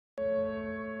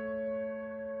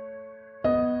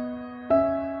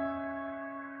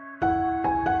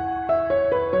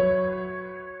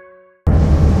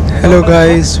Hello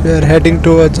guys, we are heading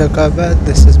towards Aqaba.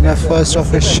 This is my first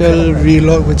official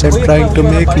vlog which I'm trying to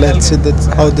make. Let's see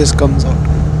how this comes out.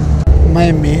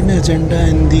 My main agenda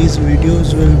in these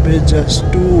videos will be just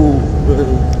to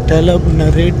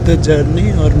narrate the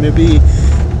journey or maybe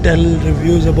tell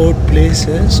reviews about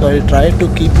places. So I try to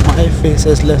keep my face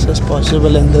as less as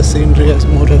possible and the scenery as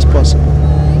more as possible.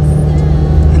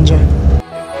 Enjoy.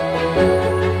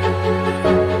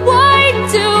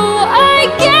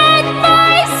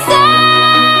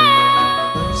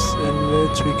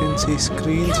 We can see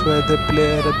screens where they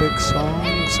play Arabic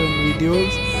songs and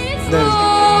videos. There's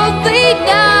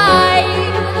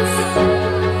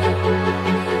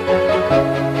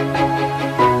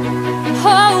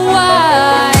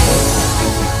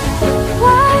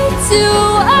why do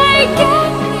I get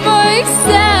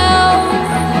myself?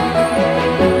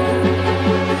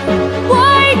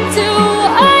 Why do I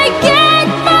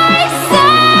get